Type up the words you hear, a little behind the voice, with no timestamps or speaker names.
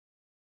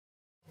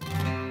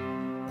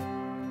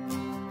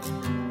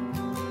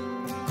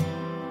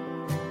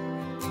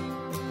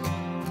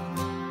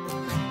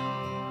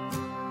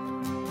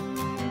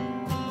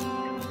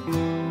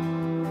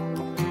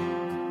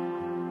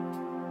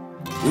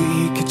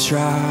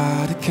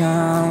try to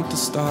count the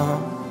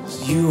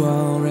stars, you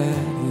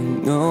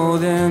already know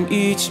them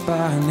each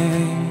by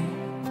name.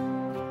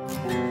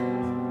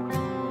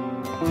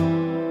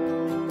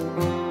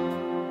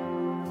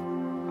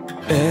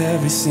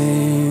 Every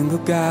single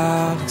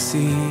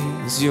galaxy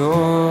is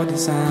your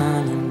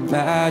design and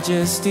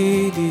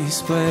majesty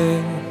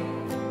displayed.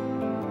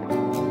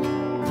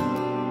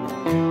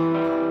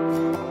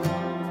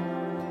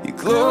 Your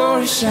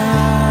glory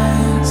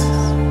shines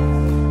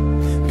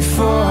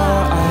before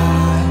our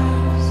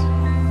eyes.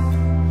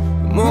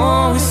 The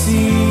more we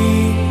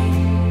see,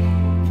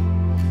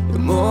 the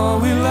more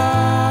we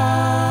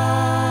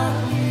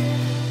love.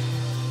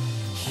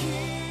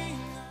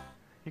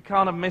 You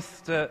can't have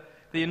missed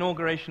the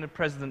inauguration of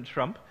President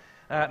Trump.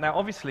 Now,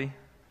 obviously,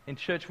 in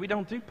church we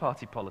don't do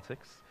party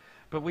politics,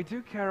 but we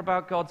do care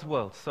about God's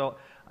world. So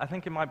I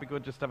think it might be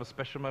good just to have a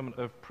special moment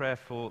of prayer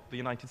for the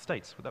United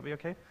States. Would that be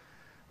okay?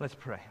 Let's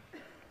pray.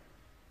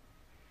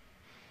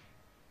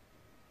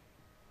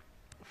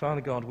 Father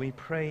God, we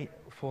pray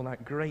for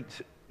that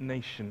great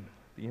nation,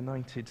 the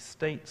United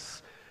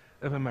States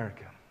of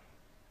America.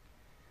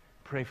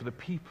 Pray for the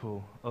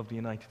people of the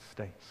United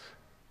States.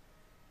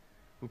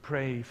 We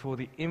pray for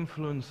the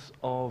influence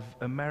of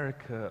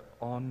America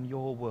on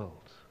your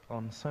world,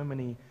 on so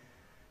many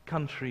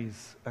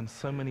countries and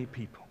so many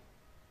people.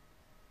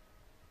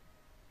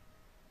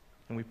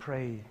 And we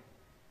pray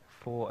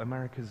for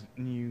America's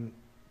new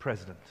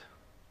president.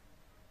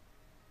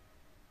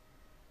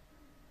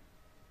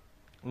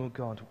 Lord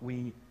God,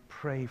 we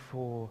pray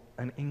for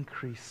an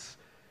increase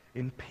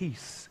in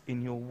peace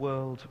in your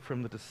world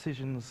from the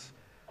decisions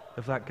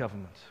of that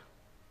government.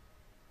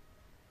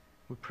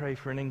 We pray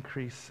for an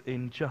increase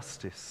in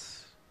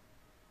justice.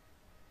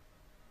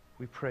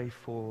 We pray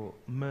for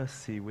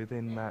mercy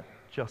within that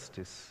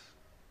justice.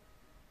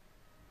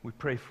 We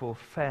pray for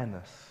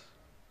fairness.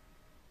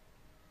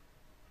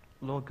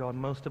 Lord God,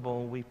 most of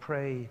all, we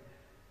pray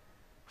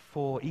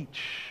for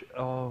each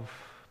of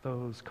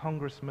those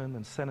congressmen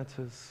and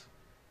senators,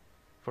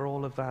 for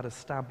all of that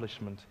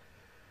establishment,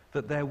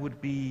 that there would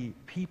be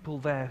people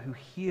there who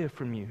hear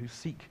from you, who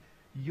seek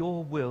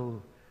your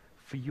will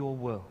for your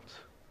world.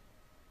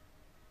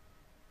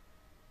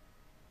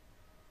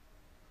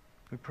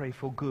 We pray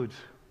for good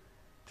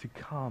to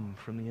come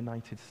from the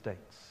United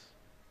States.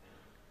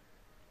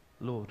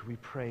 Lord, we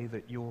pray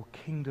that your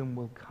kingdom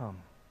will come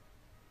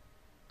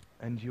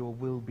and your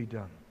will be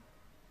done.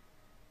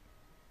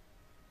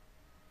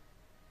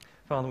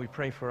 Father, we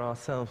pray for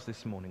ourselves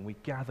this morning. We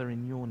gather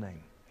in your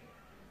name.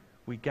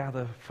 We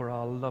gather for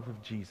our love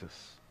of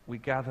Jesus. We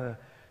gather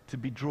to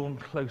be drawn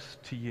close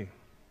to you,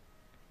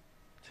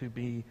 to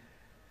be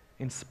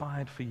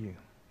inspired for you.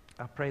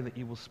 I pray that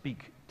you will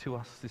speak to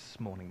us this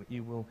morning, that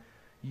you will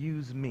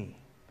use me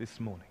this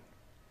morning.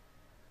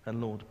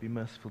 And Lord, be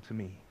merciful to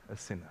me, a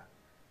sinner.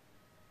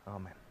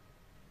 Amen.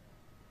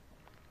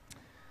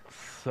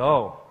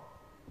 So,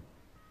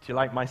 do you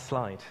like my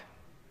slide?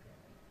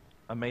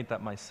 I made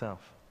that myself.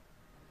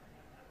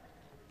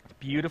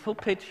 Beautiful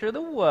picture of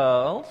the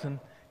world, and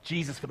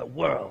Jesus for the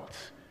world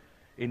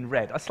in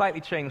red. I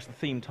slightly changed the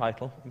theme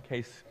title in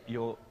case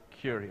you're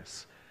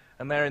curious.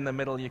 And there in the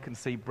middle you can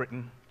see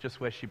Britain just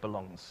where she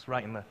belongs,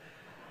 right in the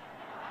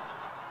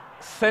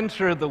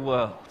center of the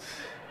world.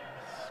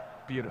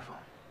 It's beautiful.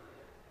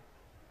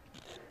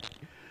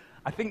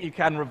 I think you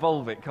can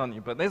revolve it, can't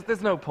you? But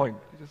there's no point.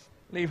 Just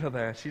leave her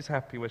there. She's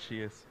happy where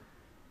she is.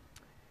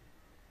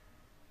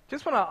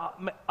 Just want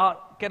to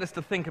get us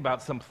to think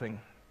about something.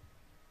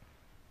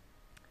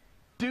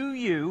 Do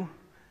you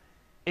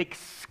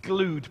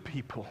exclude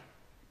people?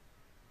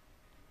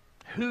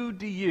 Who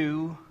do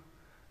you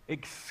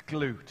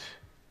exclude?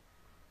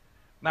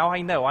 Now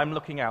I know, I'm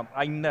looking out.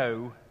 I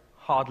know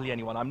hardly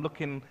anyone. I'm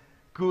looking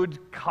good,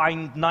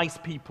 kind, nice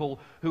people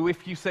who,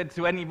 if you said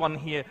to anyone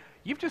here,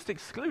 you've just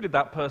excluded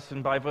that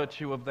person by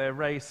virtue of their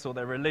race or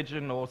their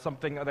religion or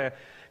something, or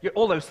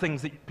all those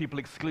things that people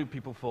exclude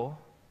people for,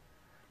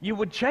 you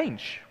would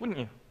change, wouldn't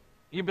you?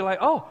 You'd be like,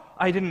 oh,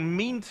 I didn't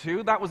mean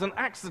to, that was an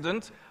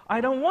accident, I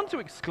don't want to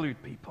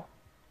exclude people.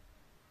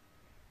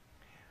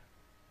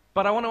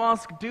 But I want to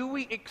ask, do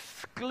we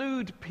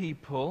exclude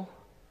people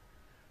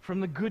from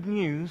the good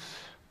news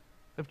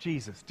of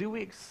Jesus? Do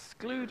we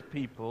exclude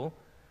people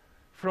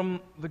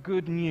from the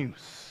good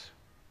news?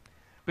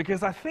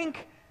 Because I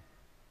think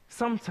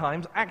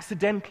sometimes,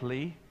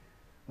 accidentally,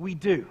 we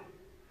do.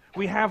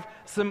 We have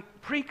some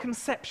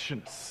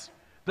preconceptions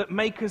that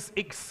make us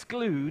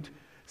exclude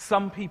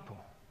some people.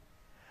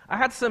 I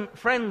had some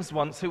friends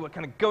once who were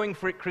kind of going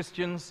for it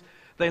Christians.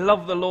 They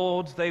loved the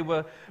Lord, they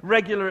were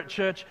regular at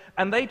church,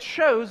 and they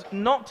chose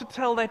not to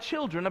tell their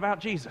children about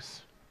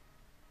Jesus.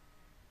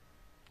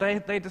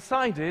 They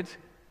decided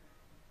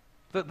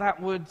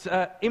that would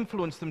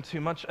influence them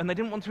too much, and they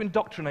didn't want to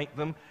indoctrinate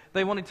them.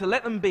 They wanted to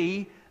let them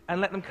be and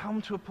let them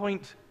come to a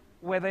point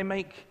where they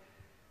make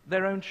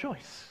their own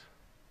choice.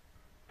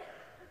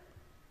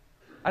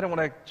 I don't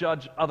want to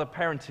judge other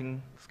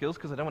parenting skills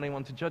because I don't want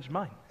anyone to judge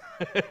mine.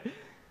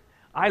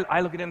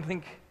 I look at it and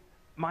think,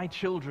 my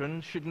children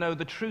should know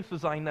the truth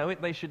as I know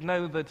it. They should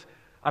know that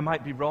I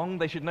might be wrong.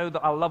 They should know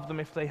that I'll love them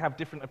if they have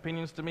different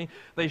opinions to me.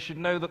 They should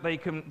know that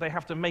they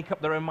have to make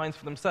up their own minds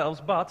for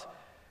themselves. But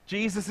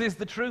Jesus is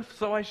the truth,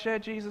 so I share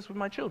Jesus with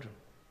my children.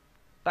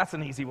 That's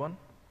an easy one.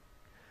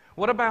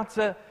 What about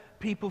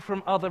people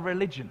from other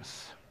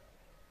religions?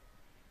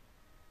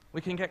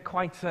 We can get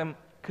quite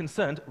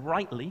concerned,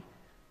 rightly,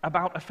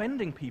 about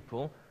offending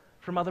people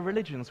from other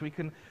religions. We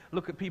can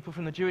look at people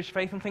from the Jewish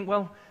faith and think,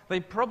 well, they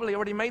probably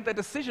already made their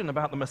decision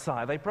about the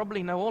Messiah. They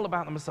probably know all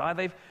about the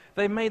Messiah.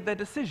 They've made their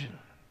decision.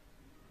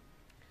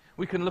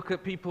 We can look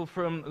at people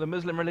from the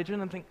Muslim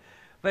religion and think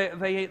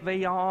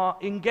they are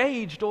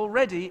engaged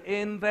already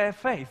in their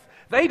faith.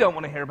 They don't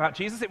want to hear about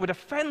Jesus. It would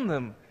offend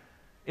them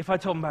if I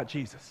told them about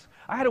Jesus.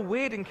 I had a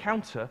weird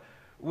encounter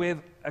with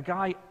a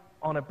guy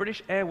on a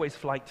British Airways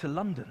flight to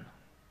London.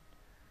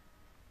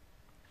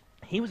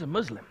 He was a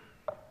Muslim,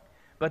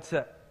 but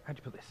how do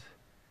you put this?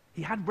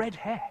 He had red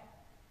hair,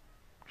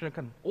 kind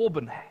of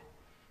auburn hair.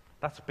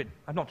 That's a bit,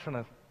 I'm not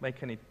trying to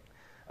make any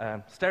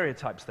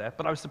stereotypes there,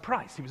 but I was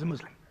surprised he was a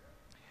Muslim.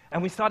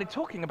 And we started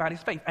talking about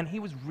his faith, and he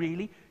was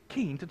really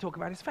keen to talk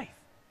about his faith.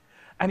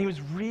 And he was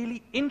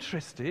really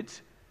interested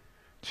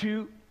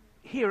to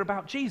hear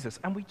about Jesus.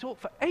 And we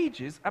talked for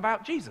ages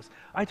about Jesus.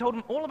 I told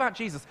him all about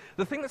Jesus.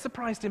 The thing that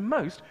surprised him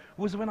most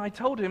was when I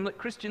told him that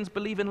Christians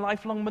believe in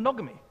lifelong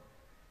monogamy.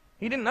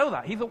 He didn't know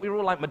that. He thought we were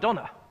all like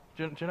Madonna.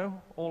 Do you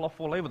know? All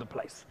over the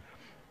place.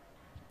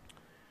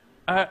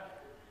 I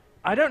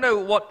don't know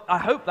what, I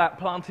hope that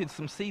planted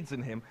some seeds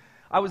in him.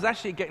 I was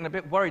actually getting a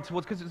bit worried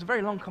towards, because it was a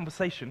very long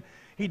conversation.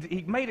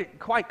 He made it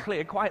quite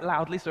clear, quite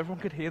loudly, so everyone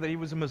could hear that he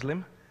was a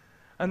Muslim.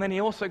 And then he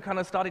also kind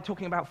of started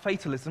talking about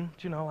fatalism.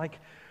 Do you know, like,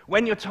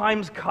 when your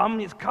time's come,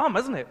 it's come,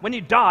 isn't it? When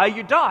you die,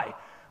 you die.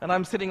 And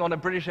I'm sitting on a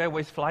British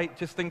Airways flight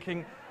just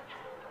thinking,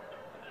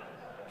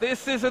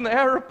 this is an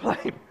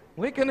aeroplane.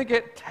 We're going to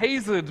get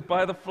tasered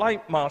by the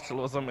flight marshal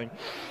or something.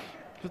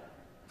 Just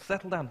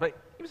settle down. But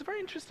he was a very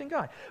interesting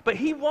guy. But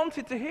he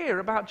wanted to hear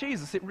about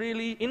Jesus. It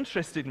really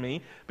interested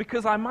me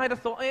because I might have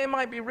thought, it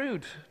might be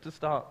rude to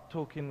start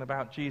talking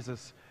about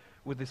Jesus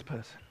with this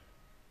person.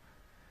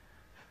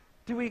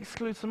 Do we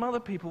exclude some other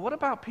people? What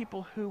about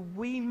people who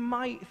we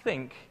might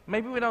think,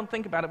 maybe we don't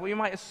think about it, but we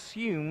might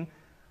assume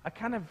are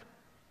kind of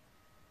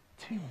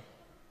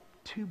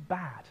too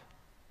bad?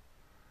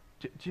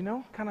 Do you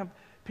know? Kind of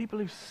people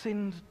who've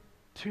sinned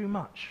too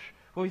much.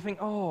 Or we think,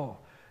 oh,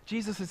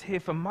 Jesus is here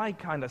for my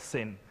kind of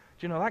sin.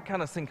 Do you know, that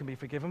kind of sin can be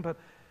forgiven, but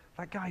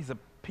that guy's a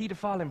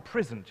pedophile in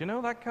prison. Do you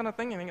know, that kind of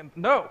thing? You think,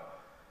 no,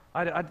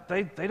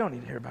 they don't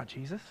need to hear about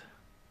Jesus.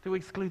 Do we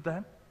exclude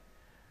them?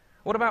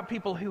 What about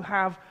people who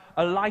have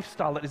a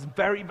lifestyle that is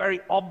very, very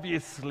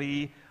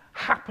obviously,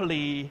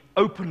 happily,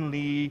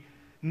 openly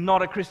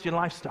not a Christian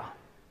lifestyle?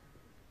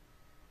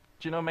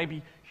 Do you know,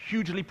 maybe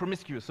hugely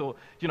promiscuous, or,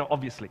 you know,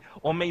 obviously.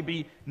 Or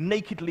maybe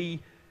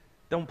nakedly,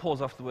 don't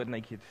pause off the word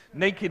naked,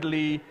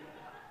 nakedly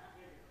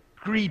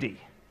greedy.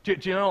 Do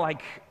you know,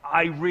 like,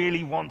 I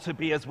really want to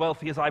be as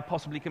wealthy as I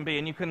possibly can be,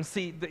 and you can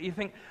see that you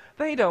think,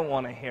 they don't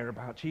want to hear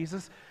about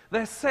Jesus.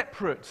 They're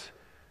separate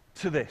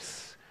to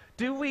this.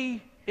 Do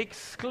we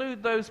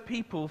exclude those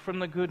people from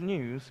the good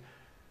news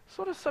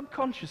sort of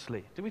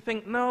subconsciously? Do we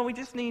think, no, we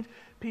just need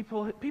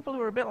people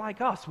who are a bit like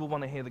us will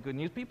want to hear the good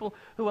news. People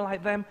who are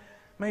like them,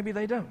 maybe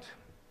they don't.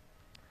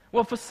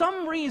 Well, for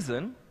some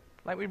reason,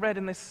 like we read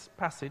in this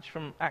passage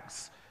from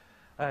Acts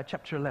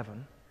chapter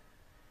 11,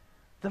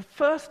 the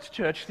first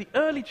church, the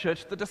early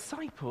church, the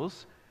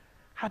disciples,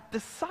 had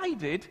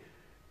decided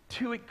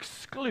to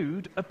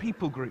exclude a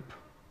people group.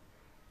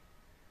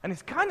 And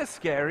it's kind of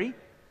scary,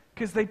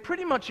 because they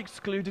pretty much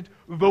excluded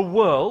the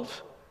world,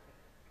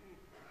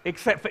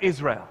 except for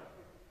Israel.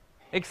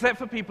 Except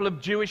for people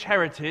of Jewish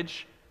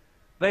heritage,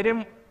 they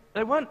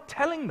weren't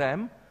telling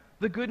them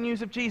the good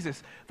news of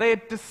Jesus. They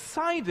had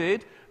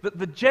decided that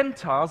the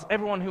Gentiles,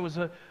 everyone who was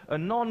a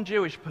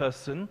non-Jewish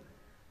person,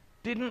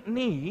 didn't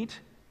need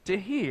to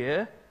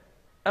hear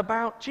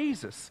about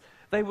Jesus.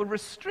 They were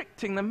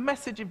restricting the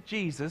message of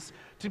Jesus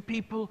to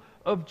people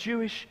of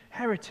Jewish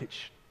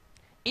heritage.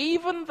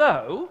 Even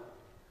though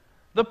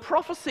the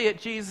prophecy at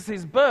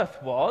Jesus'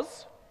 birth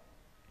was,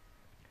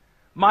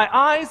 my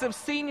eyes have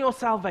seen your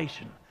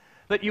salvation,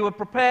 that you were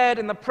prepared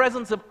in the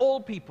presence of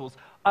all peoples,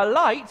 a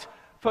light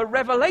for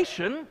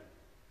revelation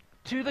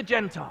to the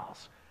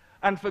Gentiles,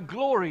 and for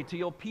glory to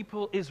your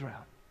people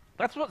Israel.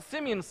 That's what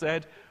Simeon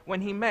said when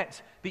he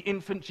met the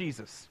infant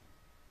Jesus.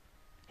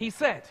 He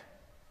said,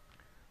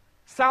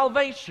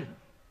 salvation,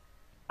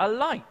 a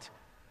light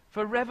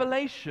for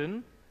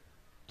revelation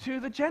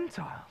to the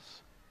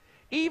Gentiles.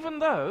 Even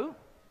though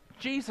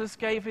Jesus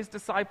gave his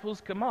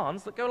disciples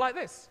commands that go like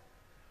this: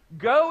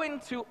 go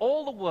into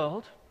all the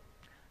world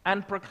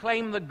and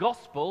proclaim the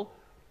gospel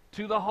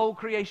to the whole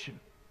creation.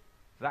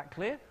 Is that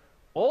clear?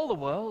 All the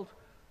world,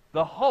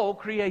 the whole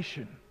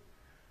creation.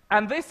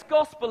 And this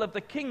gospel of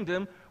the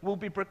kingdom will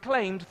be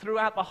proclaimed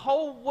throughout the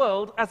whole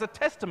world as a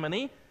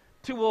testimony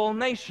to all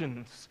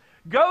nations.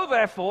 Go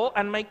therefore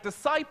and make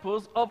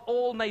disciples of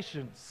all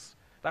nations.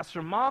 That's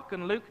from Mark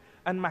and Luke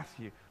and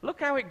Matthew.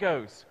 Look how it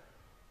goes.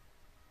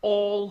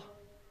 All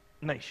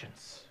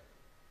nations.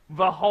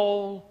 the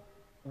whole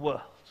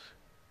world,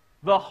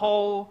 the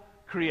whole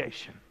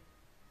creation,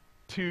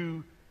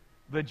 to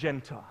the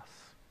Gentiles.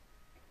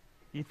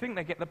 You think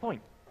they get the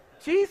point?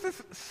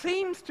 Jesus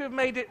seems to have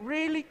made it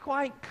really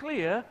quite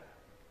clear,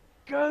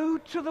 go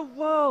to the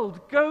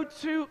world, go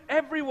to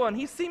everyone.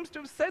 He seems to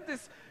have said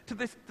this to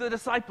the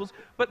disciples,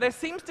 but there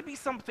seems to be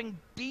something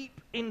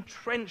deep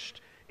entrenched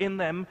in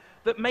them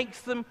that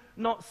makes them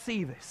not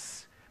see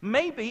this.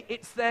 Maybe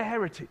it's their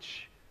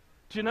heritage.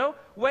 Do you know,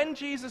 when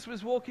Jesus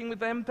was walking with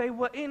them, they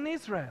were in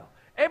Israel.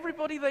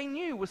 Everybody they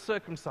knew was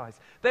circumcised.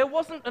 There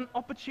wasn't an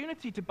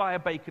opportunity to buy a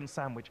bacon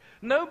sandwich.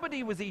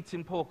 Nobody was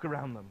eating pork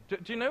around them. Do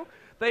you know?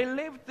 They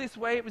lived this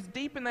way. It was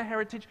deep in their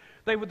heritage.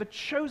 They were the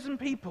chosen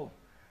people.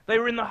 They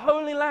were in the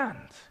Holy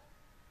Land.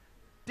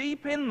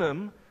 Deep in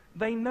them,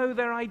 they know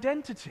their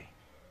identity.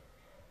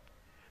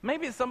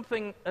 Maybe it's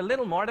something a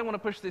little more. I don't want to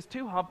push this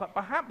too hard, but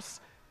perhaps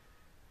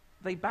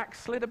they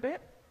backslid a bit.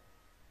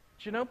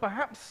 Do you know?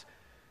 Perhaps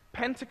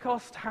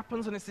Pentecost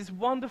happens and it's this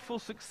wonderful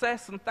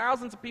success and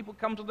thousands of people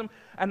come to them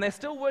and they're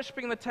still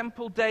worshiping in the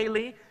temple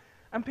daily,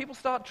 and people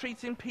start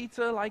treating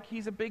Peter like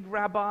he's a big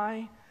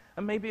rabbi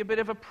and maybe a bit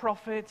of a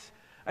prophet,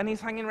 and he's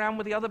hanging around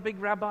with the other big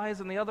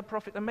rabbis and the other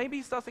prophets, and maybe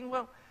he starts thinking,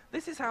 well,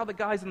 this is how the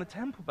guys in the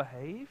temple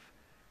behave.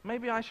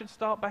 Maybe I should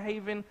start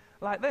behaving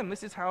like them.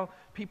 This is how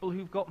people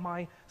who've got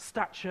my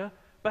stature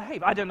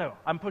behave. I don't know.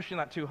 I'm pushing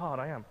that too hard,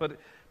 I am. But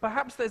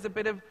perhaps there's a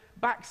bit of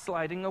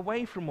backsliding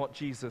away from what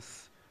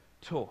Jesus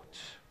taught.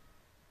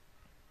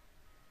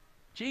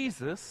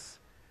 Jesus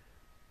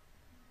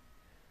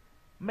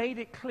made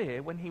it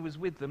clear when he was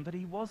with them that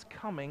he was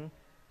coming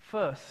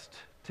first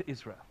to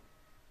Israel.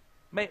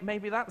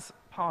 Maybe that's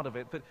part of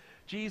it, that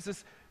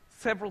Jesus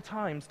several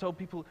times told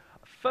people,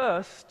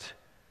 first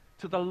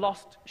to the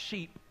lost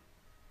sheep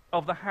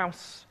of the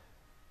house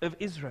of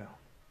Israel.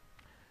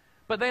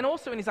 But then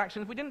also in his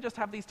actions, we didn't just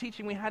have these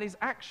teaching, we had his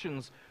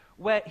actions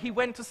where he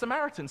went to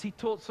Samaritans. He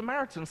taught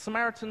Samaritans.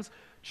 Samaritans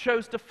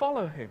chose to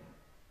follow him.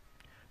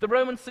 The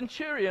Roman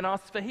centurion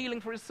asks for healing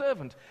for his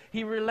servant.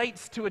 He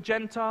relates to a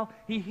Gentile.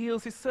 He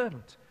heals his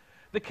servant.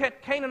 The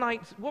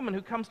Canaanite woman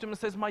who comes to him and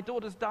says, my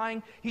daughter's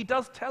dying, he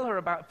does tell her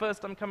about,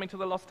 first I'm coming to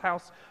the lost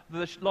house,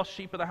 the lost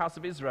sheep of the house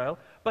of Israel,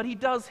 but he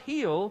does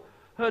heal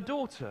her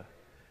daughter.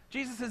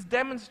 Jesus has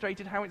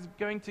demonstrated how it's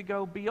going to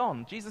go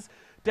beyond. Jesus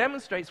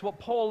demonstrates what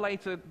Paul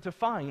later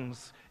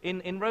defines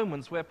in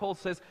Romans, where Paul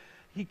says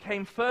he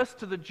came first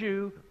to the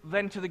Jew,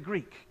 then to the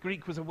Greek.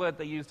 Greek was a word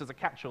they used as a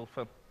catch-all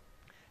for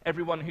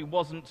everyone who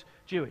wasn't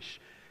Jewish.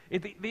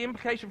 The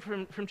implication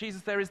from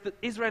Jesus there is that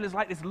Israel is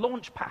like this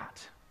launch pad,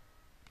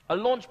 a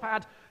launch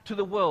pad to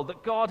the world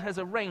that God has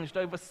arranged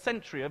over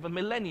century, over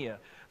millennia,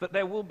 that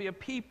there will be a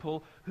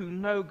people who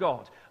know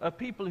God, a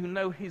people who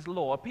know his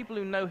law, a people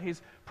who know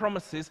his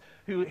promises,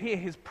 who hear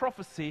his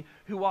prophecy,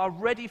 who are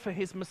ready for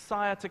his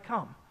Messiah to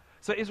come.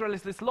 So Israel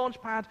is this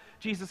launch pad.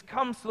 Jesus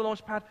comes to the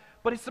launch pad,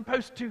 but it's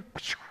supposed to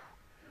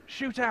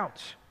shoot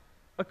out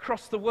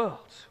across the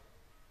world.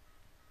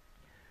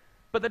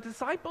 But the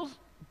disciples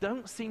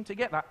don't seem to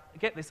get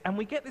this, and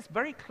we get this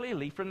very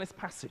clearly from this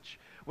passage.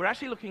 We're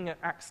actually looking at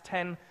Acts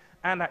 10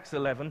 and Acts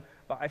 11,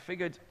 but I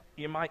figured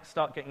you might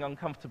start getting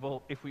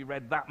uncomfortable if we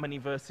read that many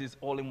verses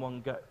all in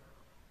one go.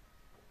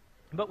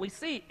 But we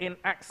see in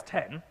Acts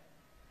 10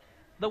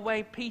 the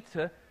way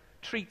Peter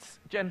treats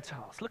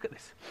Gentiles. Look at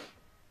this.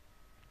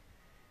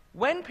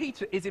 When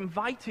Peter is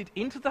invited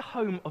into the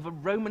home of a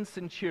Roman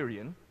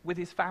centurion with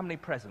his family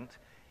present,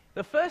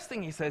 the first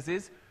thing he says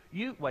is,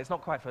 it's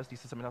not quite first, he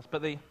says something else,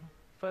 but the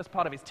first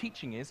part of his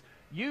teaching is,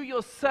 you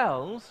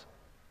yourselves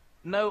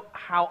know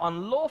how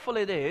unlawful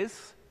it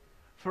is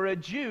for a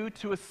Jew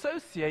to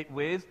associate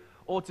with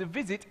or to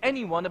visit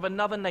anyone of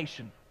another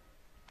nation.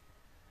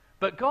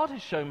 But God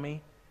has shown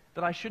me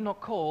that I should not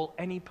call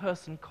any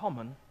person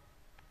common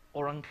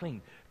or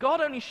unclean. God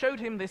only showed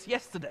him this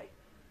yesterday,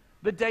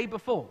 the day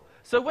before.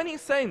 So when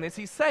he's saying this,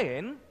 he's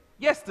saying,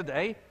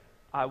 yesterday,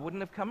 I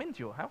wouldn't have come into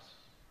your house.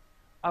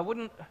 I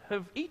wouldn't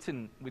have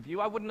eaten with you.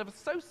 I wouldn't have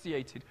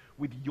associated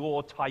with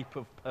your type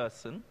of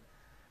person.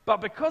 But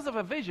because of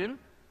a vision,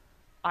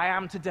 I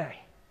am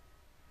today.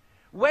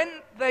 When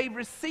they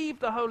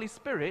received the Holy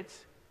Spirit,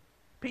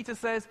 Peter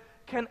says,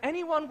 can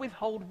anyone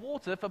withhold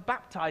water for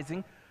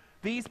baptizing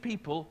these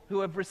people who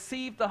have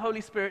received the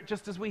Holy Spirit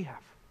just as we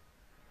have?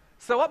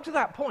 So up to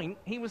that point,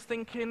 he was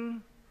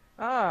thinking,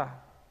 no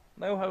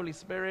Holy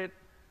Spirit,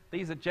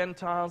 these are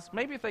Gentiles.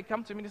 Maybe if they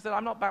come to me and he said,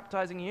 I'm not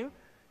baptizing you,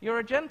 you're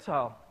a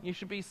Gentile. You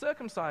should be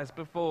circumcised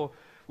before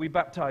we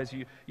baptize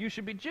you. You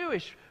should be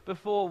Jewish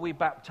before we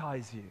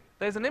baptize you.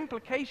 There's an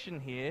implication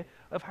here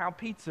of how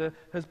Peter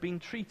has been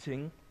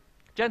treating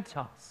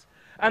Gentiles.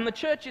 And the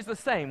church is the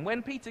same.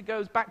 When Peter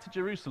goes back to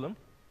Jerusalem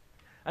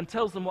and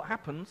tells them what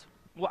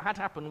had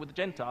happened with the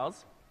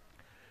Gentiles,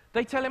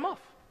 they tell him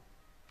off.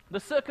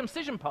 The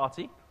circumcision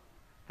party,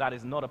 that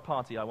is not a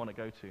party I want to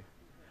go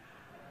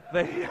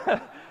to.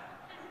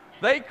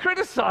 They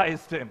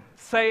criticized him,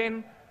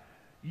 saying,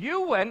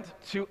 you went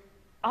to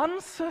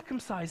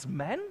uncircumcised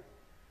men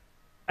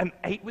and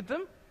ate with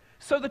them?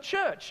 So the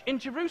church in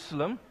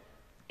Jerusalem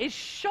is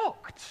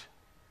shocked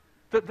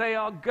that they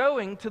are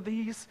going to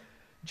these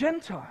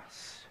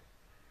Gentiles.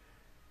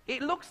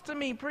 It looks to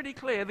me pretty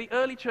clear the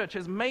early church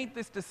has made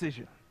this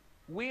decision.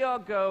 We are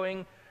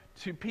going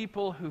to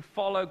people who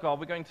follow God.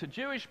 We're going to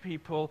Jewish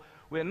people.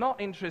 We're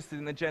not interested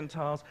in the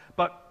Gentiles.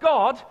 But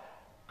God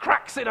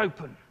cracks it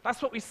open.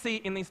 That's what we see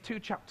in these 2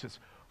 chapters.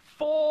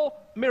 4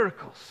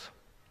 miracles.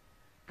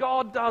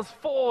 God does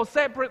 4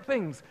 separate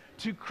things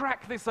to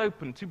crack this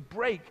open, to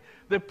break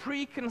the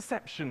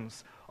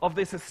preconceptions of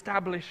this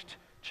established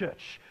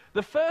church.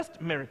 The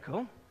first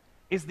miracle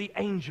is the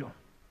angel.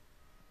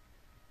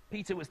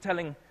 Peter was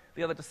telling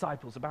the other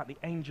disciples about the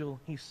angel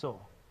he saw,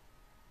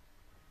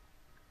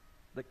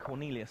 that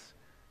Cornelius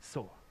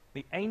saw.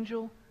 The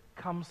angel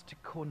comes to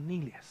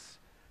Cornelius.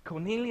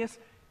 Cornelius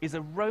is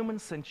a Roman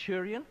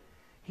centurion.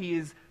 He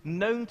is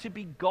known to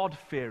be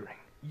God-fearing.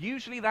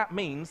 Usually that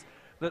means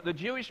that the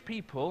Jewish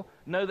people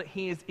know that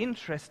he is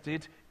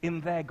interested in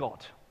their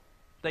God.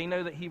 They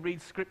know that he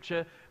reads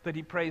scripture, that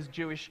he prays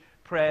Jewish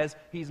prayers.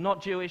 He's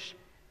not Jewish,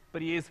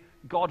 but he is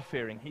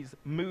God-fearing. He's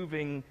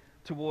moving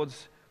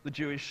towards the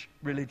Jewish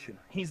religion.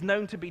 He's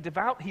known to be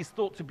devout. He's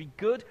thought to be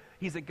good.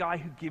 He's a guy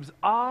who gives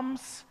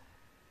alms.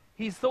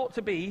 He's thought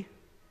to be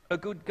a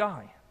good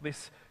guy,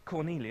 this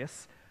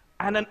Cornelius.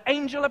 And an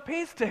angel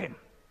appears to him.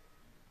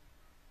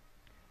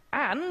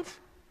 And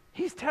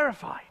he's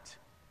terrified.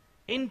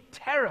 In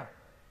terror,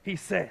 he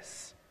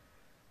says,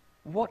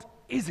 "What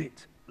is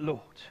it,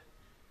 Lord?"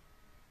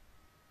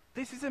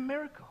 This is a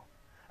miracle.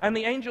 And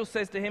the angel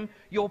says to him,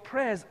 "Your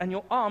prayers and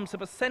your alms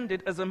have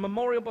ascended as a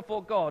memorial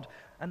before God.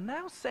 And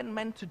now send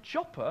men to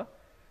Joppa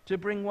to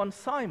bring one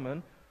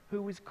Simon,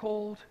 who is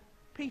called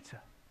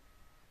Peter."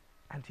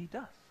 And he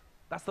does.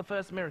 That's the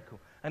first miracle.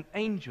 An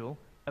angel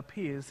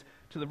appears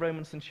to the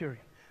Roman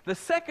centurion. The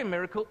second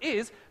miracle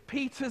is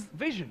Peter's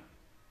vision.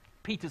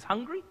 Peter's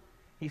hungry.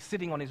 He's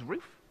sitting on his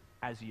roof,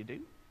 as you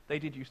do. They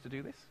did used to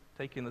do this,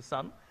 take in the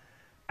sun.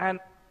 And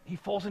he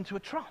falls into a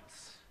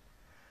trance.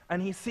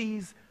 And he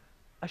sees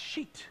a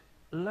sheet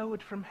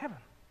lowered from heaven.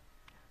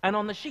 And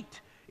on the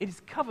sheet, it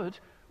is covered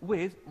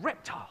with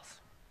reptiles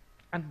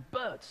and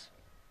birds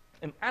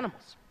and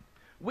animals,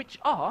 which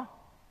are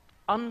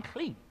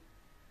unclean.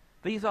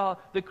 These are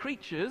the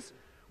creatures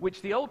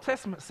which the Old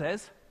Testament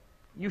says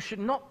you should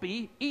not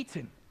be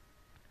eating.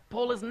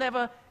 Paul has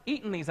never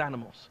eaten these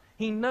animals.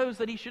 He knows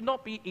that he should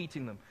not be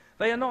eating them.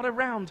 They are not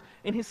around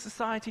in his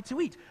society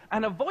to eat.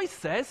 And a voice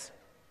says,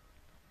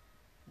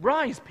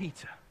 "Rise,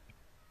 Peter,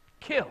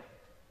 kill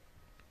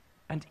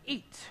and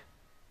eat."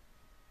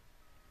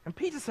 And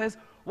Peter says,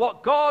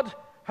 "What God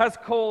has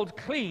called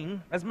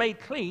clean, has made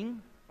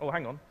clean." Oh,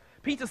 hang on.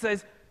 Peter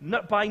says,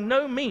 "No, by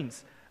no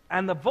means."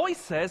 And the voice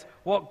says,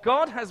 "What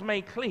God has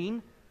made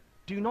clean,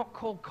 do not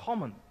call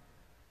common.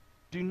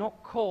 Do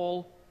not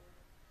call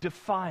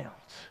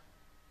defiled."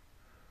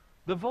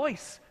 The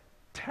voice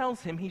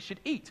tells him he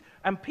should eat.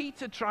 And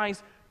Peter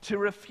tries to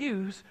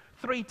refuse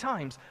 3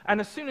 times.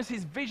 And as soon as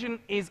his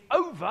vision is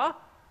over,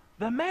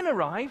 the men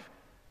arrive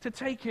to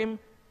take him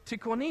to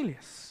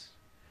Cornelius.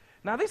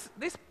 Now this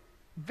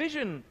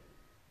vision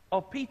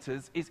of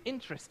Peter's is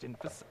interesting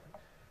for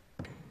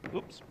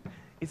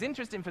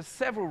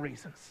several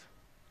reasons.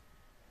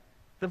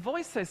 The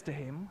voice says to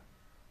him,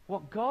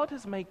 "What God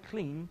has made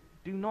clean,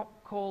 do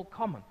not call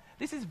common."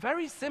 This is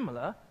very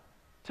similar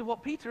to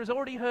what Peter has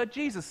already heard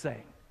Jesus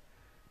saying.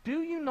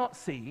 "Do you not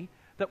see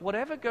that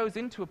whatever goes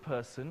into a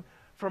person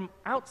from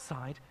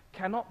outside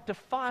cannot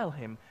defile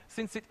him,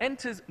 since it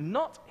enters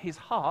not his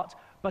heart,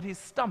 but his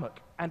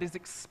stomach, and is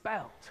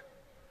expelled?"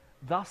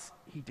 Thus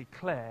he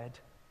declared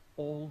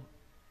all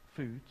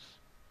foods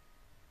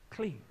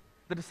clean.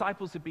 The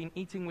disciples had been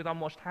eating with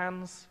unwashed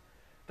hands.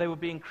 They were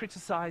being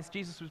criticized.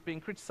 Jesus was being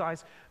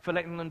criticized for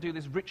letting them do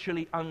this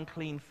ritually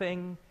unclean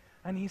thing.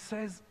 And he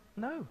says,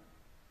 no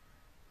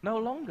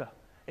longer.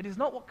 It is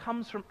not what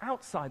comes from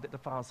outside that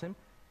defiles him.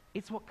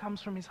 It's what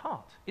comes from his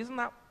heart. Isn't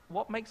that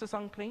what makes us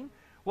unclean?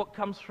 What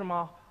comes from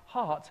our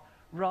heart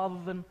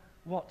rather than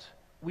what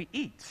we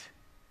eat.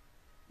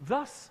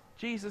 Thus,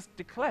 Jesus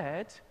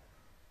declared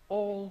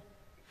all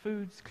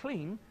foods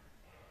clean,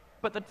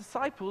 but the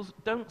disciples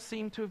don't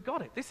seem to have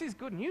got it. This is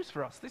good news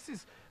for us. This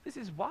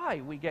is why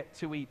we get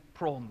to eat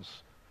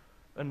prawns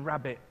and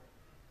rabbit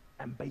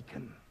and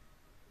bacon.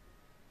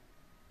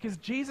 Because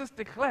Jesus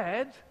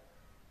declared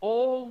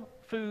all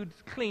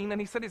foods clean,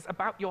 and he said it's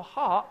about your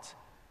heart,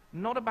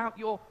 not about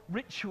your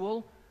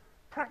ritual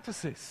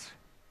practices.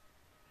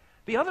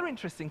 The other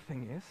interesting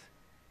thing is,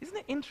 isn't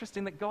it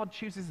interesting that God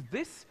chooses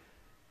this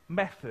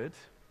method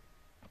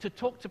to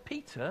talk to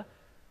Peter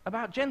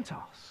about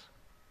Gentiles?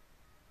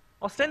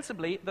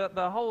 Ostensibly,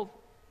 the whole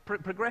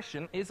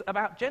progression is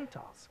about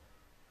Gentiles.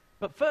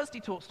 But first he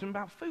talks to him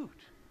about food,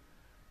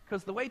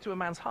 because the way to a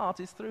man's heart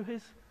is through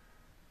his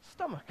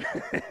stomach.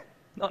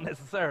 Not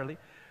necessarily.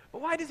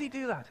 But why does he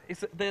do that?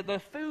 It's that the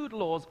food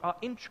laws are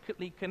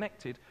intricately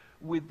connected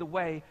with the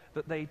way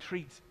that they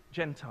treat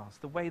Gentiles,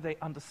 the way they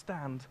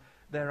understand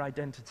their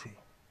identity.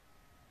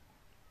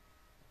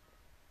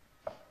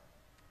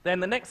 Then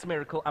the next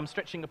miracle, I'm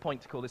stretching a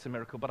point to call this a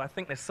miracle, but I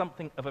think there's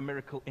something of a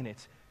miracle in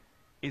it,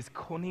 is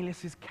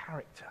Cornelius'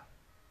 character.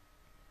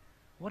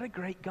 What a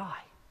great guy.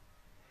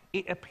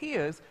 It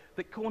appears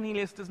that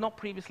Cornelius does not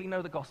previously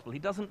know the gospel. He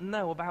doesn't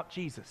know about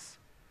Jesus.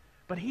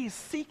 But he is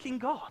seeking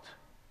God.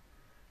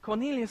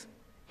 Cornelius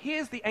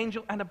hears the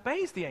angel and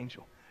obeys the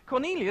angel.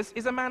 Cornelius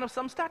is a man of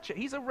some stature.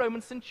 He's a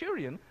Roman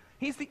centurion.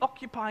 He's the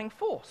occupying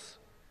force.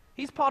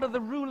 He's part of the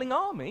ruling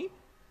army,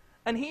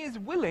 and he is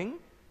willing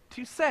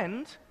to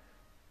send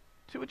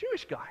to a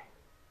Jewish guy.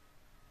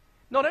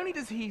 Not only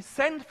does he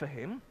send for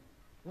him,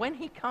 when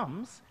he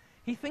comes,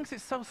 he thinks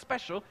it's so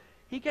special,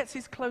 he gets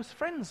his close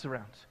friends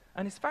around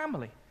and his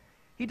family.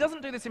 He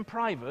doesn't do this in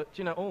private,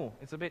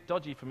 it's a bit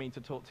dodgy for me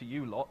to talk to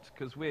you lot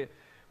because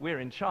we're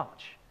in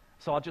charge.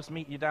 So I'll just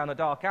meet you down a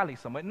dark alley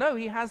somewhere. No,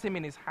 he has him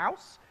in his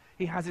house.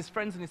 He has his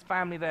friends and his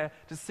family there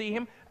to see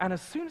him. And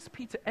as soon as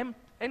Peter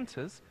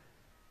enters,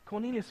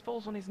 Cornelius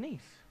falls on his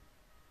knees.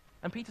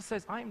 And Peter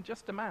says, I am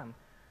just a man,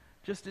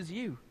 just as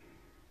you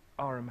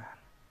are a man.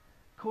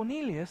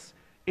 Cornelius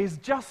is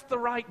just the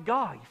right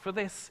guy for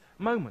this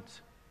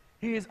moment.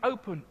 He is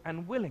open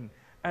and willing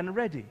and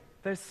ready.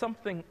 There's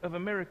something of a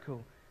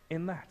miracle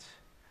in that.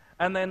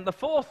 And then the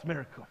fourth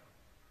miracle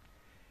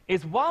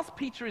is whilst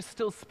Peter is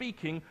still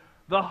speaking,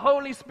 the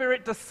Holy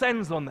Spirit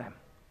descends on them.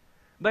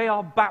 They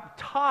are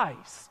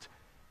baptized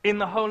in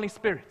the Holy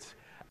Spirit.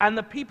 And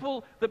the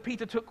people that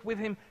Peter took with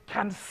him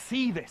can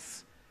see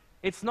this.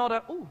 It's not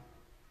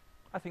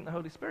I think the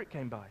Holy Spirit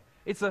came by.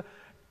 It's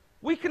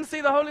we can see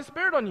the Holy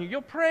Spirit on you.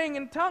 You're praying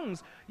in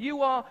tongues.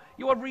 You are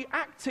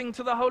reacting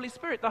to the Holy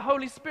Spirit. The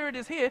Holy Spirit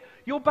is here.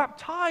 You're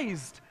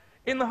baptized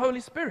in the Holy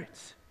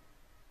Spirit.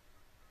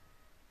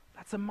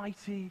 That's a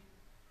mighty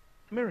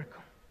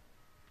miracle.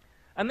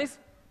 And this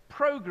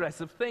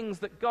progress of things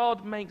that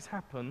God makes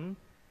happen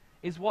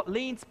is what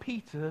leads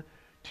Peter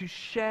to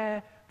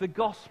share the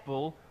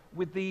gospel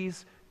with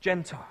these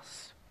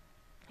Gentiles.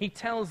 He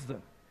tells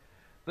them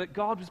that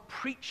God was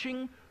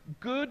preaching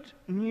good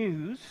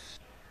news.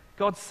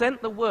 God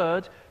sent the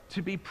word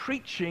to be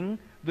preaching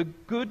the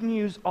good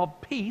news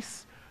of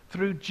peace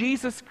through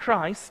Jesus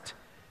Christ.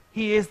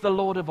 He is the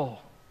Lord of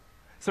all.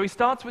 So he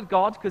starts with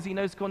God because he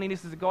knows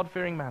Cornelius is a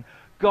God-fearing man.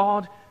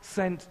 God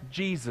sent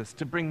Jesus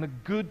to bring the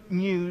good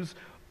news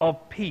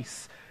of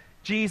peace.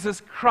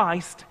 Jesus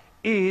Christ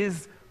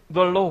is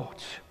the Lord.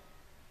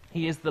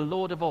 He is the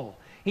Lord of all.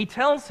 He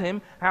tells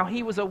him how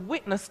he was a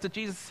witness to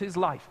Jesus'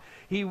 life.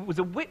 He was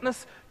a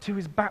witness to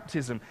his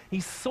baptism. He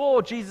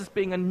saw Jesus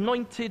being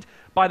anointed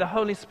by the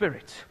Holy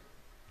Spirit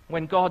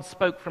when God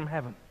spoke from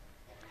heaven.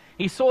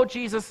 He saw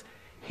Jesus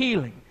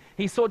healing.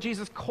 He saw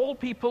Jesus call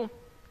people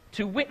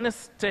to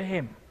witness to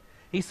him.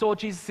 He saw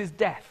Jesus'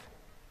 death.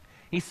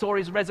 He saw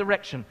his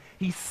resurrection.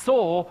 He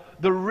saw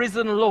the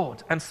risen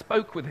Lord and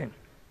spoke with him.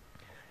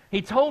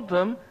 He told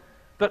them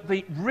that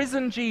the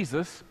risen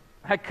Jesus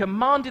had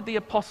commanded the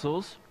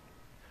apostles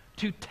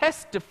to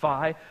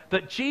testify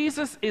that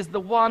Jesus is the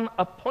one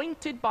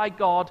appointed by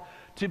God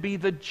to be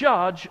the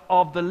judge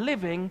of the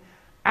living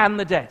and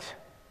the dead.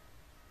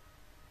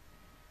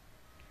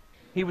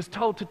 He was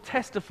told to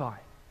testify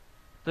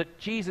that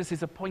Jesus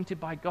is appointed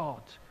by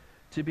God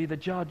to be the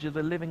judge of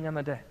the living and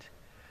the dead.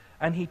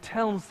 And he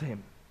tells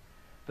him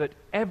that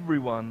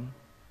everyone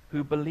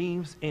who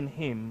believes in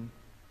him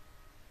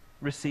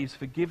receives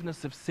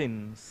forgiveness of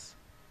sins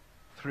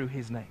through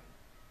his name.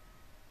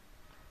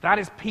 That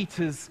is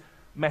Peter's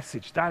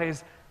message. That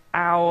is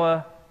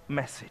our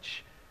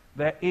message.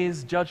 There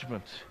is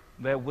judgment.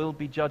 There will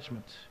be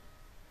judgment.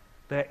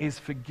 There is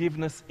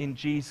forgiveness in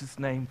Jesus'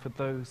 name for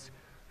those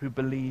who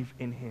believe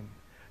in him.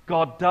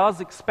 God does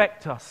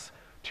expect us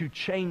to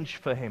change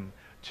for him,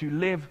 to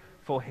live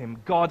for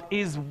him. God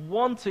is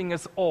wanting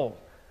us all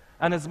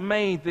and has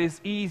made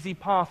this easy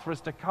path for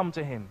us to come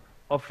to him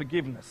of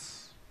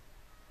forgiveness.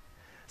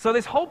 So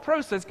this whole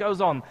process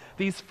goes on.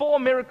 These 4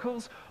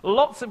 miracles,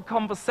 lots of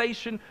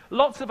conversation,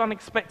 lots of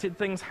unexpected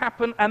things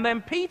happen, and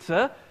then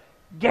Peter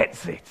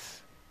gets it.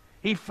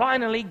 He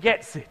finally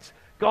gets it.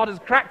 God has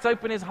cracked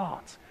open his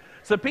heart.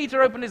 So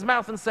Peter opened his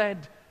mouth and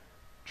said,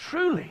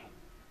 "Truly,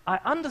 I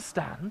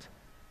understand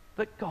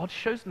that God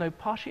shows no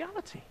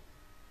partiality."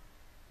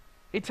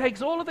 It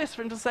takes all of this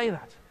for him to say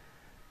that.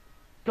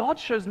 God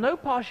shows no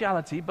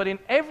partiality, but in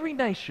every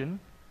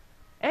nation,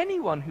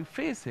 anyone who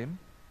fears him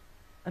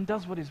and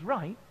does what is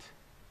right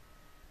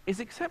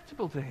is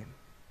acceptable to him.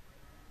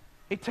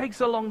 It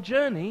takes a long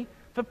journey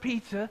for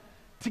Peter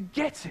to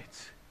get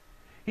it.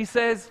 He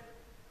says,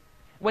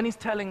 when he's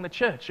telling the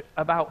church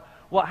about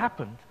what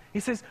happened, he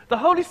says, the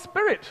Holy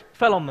Spirit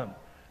fell on them,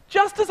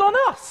 just as on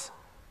us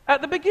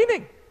at the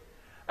beginning.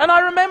 And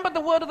I remembered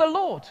the word of the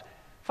Lord.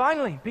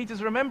 Finally,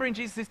 Peter's remembering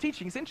Jesus'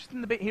 teaching. It's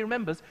interesting the bit he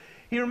remembers.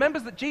 He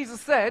remembers that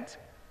Jesus said,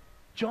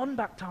 John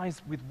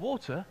baptized with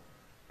water,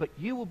 but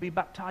you will be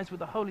baptized with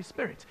the Holy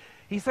Spirit.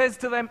 He says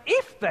to them,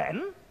 if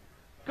then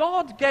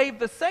God gave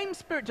the same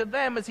Spirit to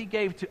them as he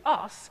gave to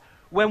us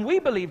when we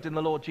believed in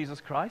the Lord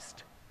Jesus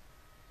Christ,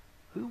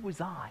 who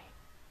was I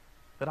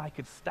that I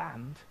could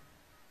stand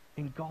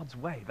in God's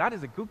way? That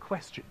is a good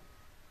question.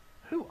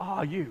 Who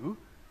are you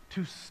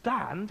to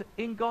stand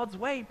in God's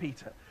way,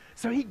 Peter?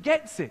 So he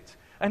gets it,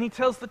 and he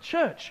tells the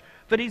church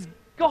that he's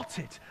got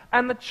it.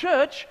 And the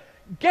church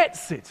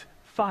gets it,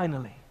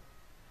 finally.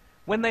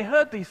 When they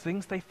heard these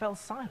things, they fell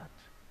silent.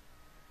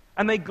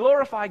 And they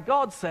glorified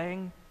God,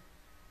 saying,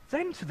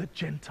 then to the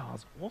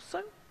Gentiles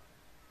also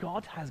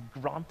God has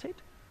granted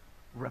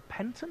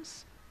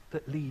repentance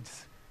that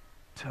leads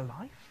to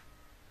life.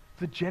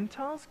 The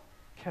Gentiles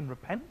can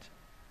repent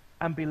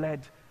and be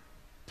led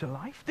to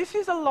life. This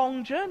is a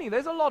long journey.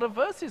 There's a lot of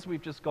verses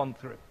we've just gone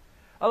through.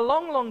 A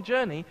long, long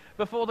journey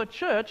before the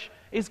church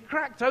is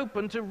cracked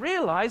open to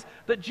realize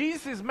that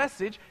Jesus'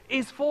 message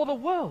is for the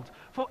world,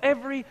 for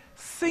every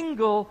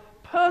single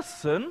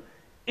person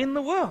in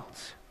the world.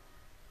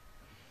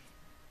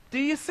 Do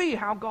you see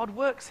how God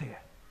works here?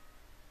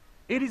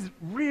 It is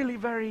really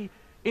very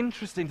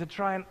interesting to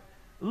try and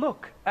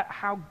look at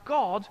how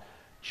God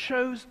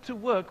chose to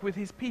work with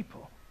his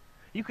people.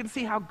 You can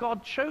see how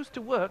God chose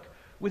to work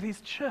with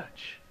his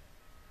church,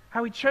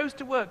 how he chose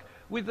to work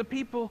with the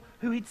people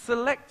who he'd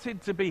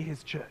selected to be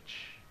his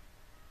church.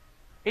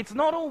 It's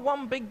not all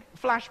one big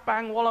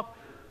flashbang wallop,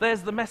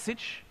 there's the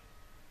message.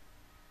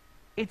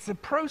 It's a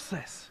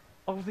process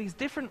of these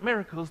different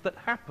miracles that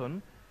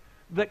happen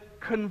that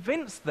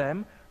convince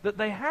them that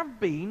they have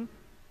been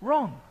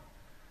wrong,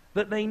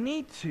 that they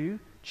need to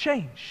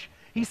change.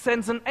 He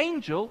sends an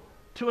angel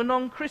to a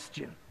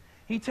non-Christian.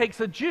 He takes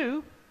a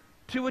Jew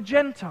to a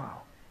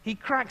Gentile. He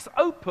cracks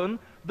open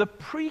the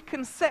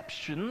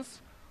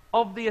preconceptions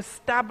of the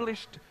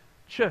established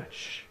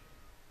church.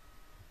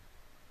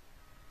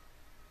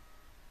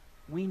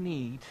 We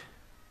need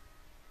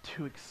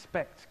to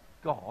expect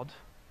God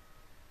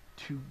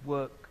to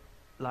work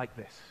like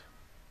this.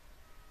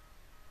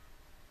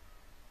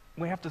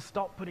 We have to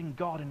stop putting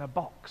God in a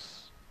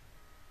box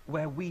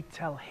where we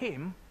tell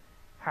him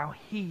how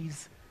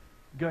he's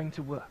going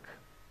to work.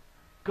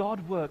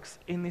 God works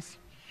in this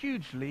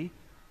hugely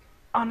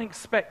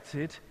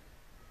unexpected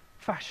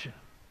fashion.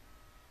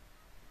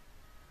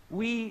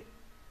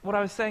 What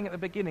I was saying at the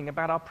beginning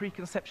about our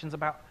preconceptions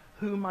about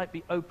who might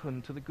be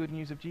open to the good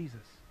news of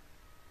Jesus.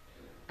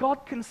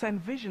 God can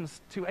send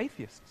visions to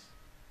atheists.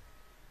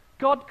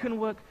 God can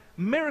work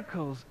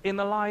miracles in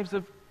the lives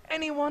of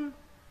anyone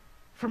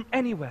from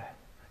anywhere.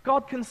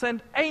 God can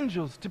send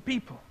angels to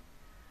people.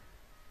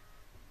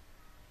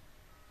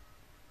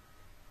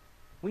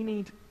 We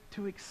need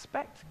to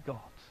expect God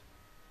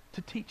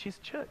to teach his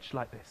church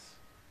like this,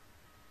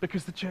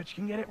 because the church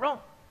can get it wrong.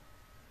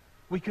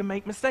 We can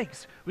make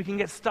mistakes. We can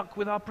get stuck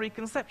with our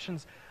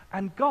preconceptions.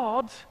 And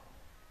God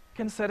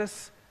can set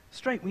us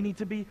straight. We need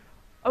to be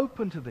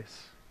open to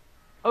this.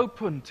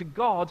 Open to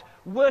God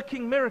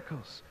working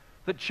miracles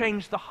that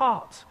change the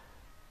heart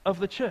of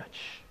the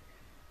church.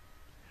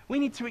 We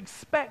need to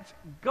expect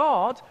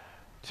God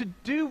to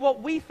do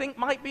what we think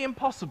might be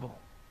impossible.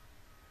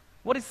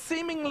 What is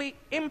seemingly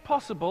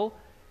impossible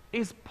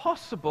is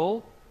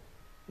possible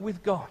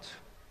with God.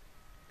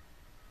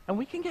 And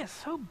we can get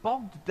so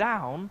bogged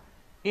down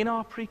in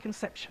our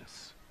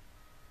preconceptions,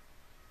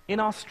 in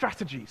our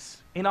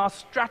strategies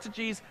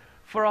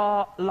for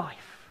our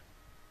life,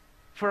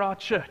 for our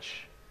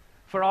church,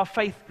 for our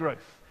faith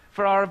growth,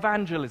 for our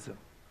evangelism.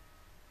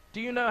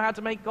 Do you know how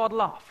to make God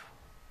laugh?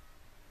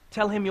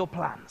 Tell him your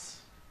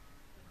plans.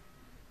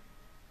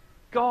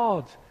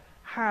 God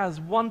has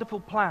wonderful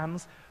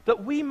plans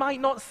that we might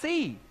not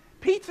see.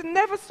 Peter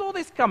never saw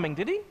this coming,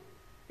 did he?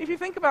 If you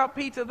think about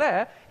Peter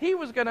there, he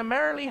was going to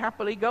merrily,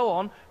 happily go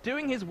on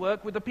doing his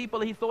work with the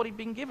people he thought he'd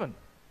been given.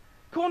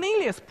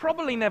 Cornelius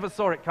probably never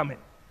saw it coming.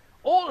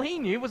 All he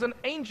knew was an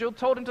angel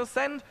told him to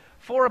send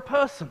for a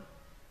person.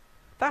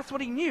 That's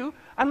what he knew.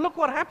 And look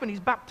what happened.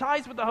 He's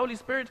baptized with the Holy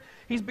Spirit.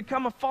 He's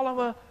become a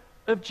follower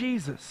of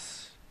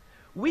Jesus.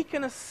 We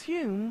can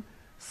assume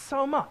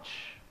so much.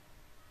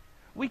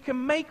 We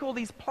can make all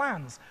these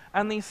plans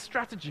and these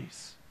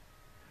strategies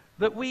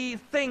that we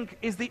think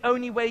is the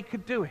only way he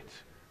could do it,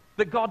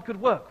 that God could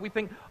work. We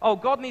think, oh,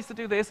 God needs to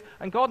do this,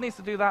 and God needs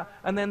to do that,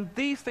 and then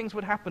these things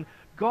would happen.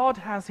 God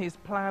has his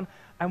plan,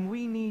 and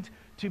we need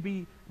to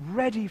be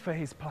ready for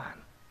his plan.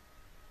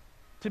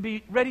 To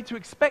be ready to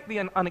expect the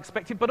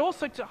unexpected, but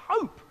also to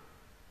hope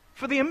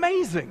for the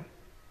amazing.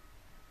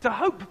 To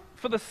hope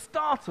for the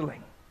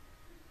startling.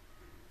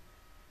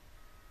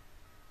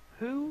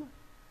 Who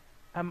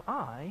am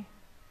I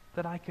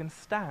that I can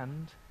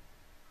stand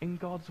in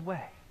God's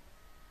way?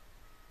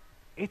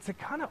 It's a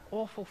kind of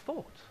awful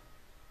thought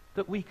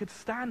that we could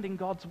stand in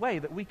God's way,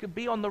 that we could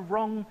be on the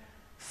wrong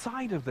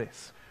side of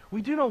this.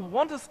 We do not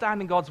want to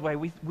stand in God's way.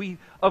 We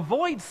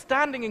avoid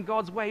standing in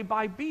God's way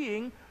by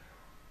being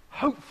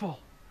hopeful,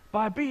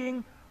 by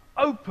being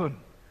open,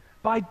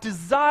 by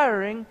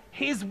desiring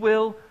his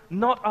will,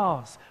 not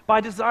ours,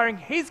 by desiring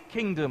his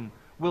kingdom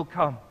will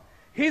come,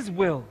 his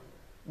will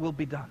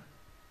be done.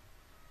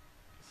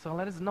 So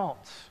let us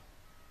not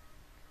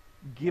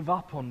give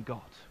up on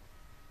God.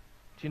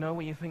 Do you know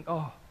when you think,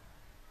 oh,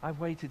 I've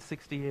waited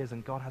 60 years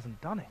and God hasn't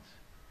done it?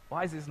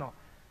 Why has this not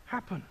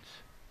happened?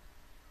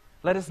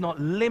 Let us not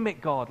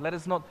limit God. Let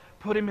us not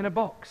put him in a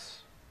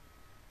box.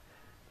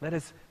 Let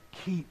us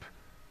keep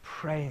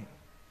praying.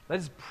 Let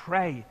us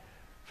pray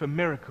for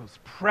miracles.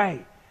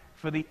 Pray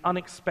for the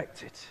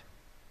unexpected.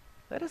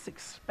 Let us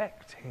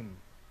expect him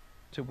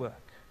to work.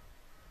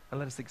 And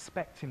let us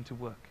expect him to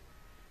work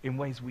in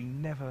ways we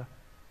never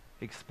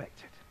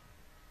expected.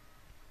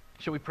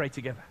 Shall we pray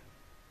together?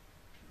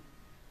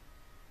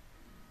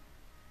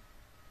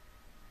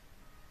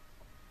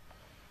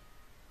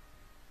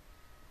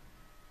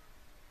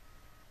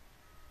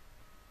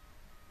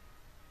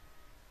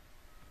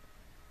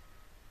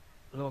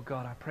 Lord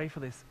God, I pray for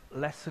this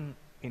lesson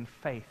in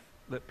faith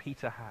that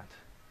Peter had,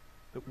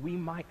 that we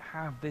might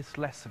have this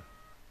lesson,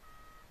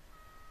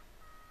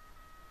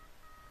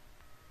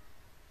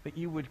 that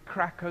you would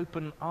crack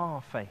open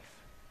our faith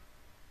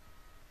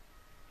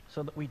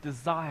so that we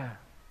desire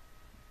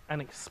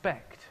and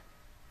expect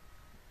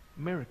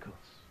miracles,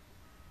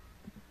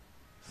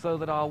 so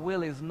that our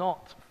will is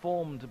not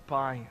formed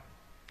by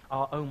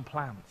our own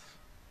plans,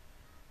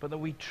 but that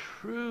we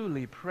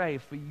truly pray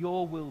for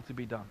your will to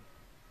be done.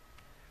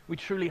 We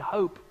truly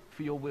hope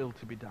for your will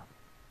to be done.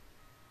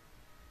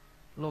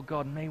 Lord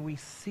God, may we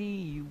see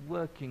you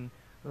working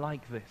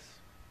like this,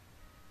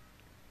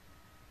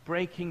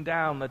 breaking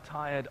down the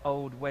tired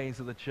old ways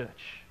of the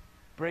church,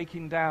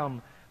 breaking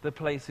down the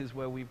places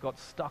where we've got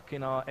stuck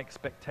in our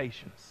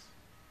expectations,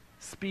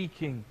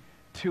 speaking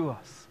to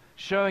us,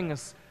 showing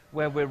us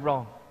where we're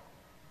wrong,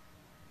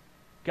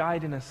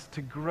 guiding us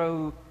to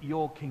grow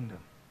your kingdom.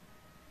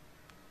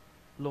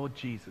 Lord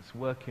Jesus,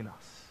 work in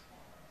us.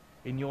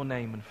 In your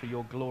name and for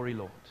your glory,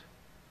 Lord.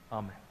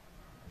 Amen.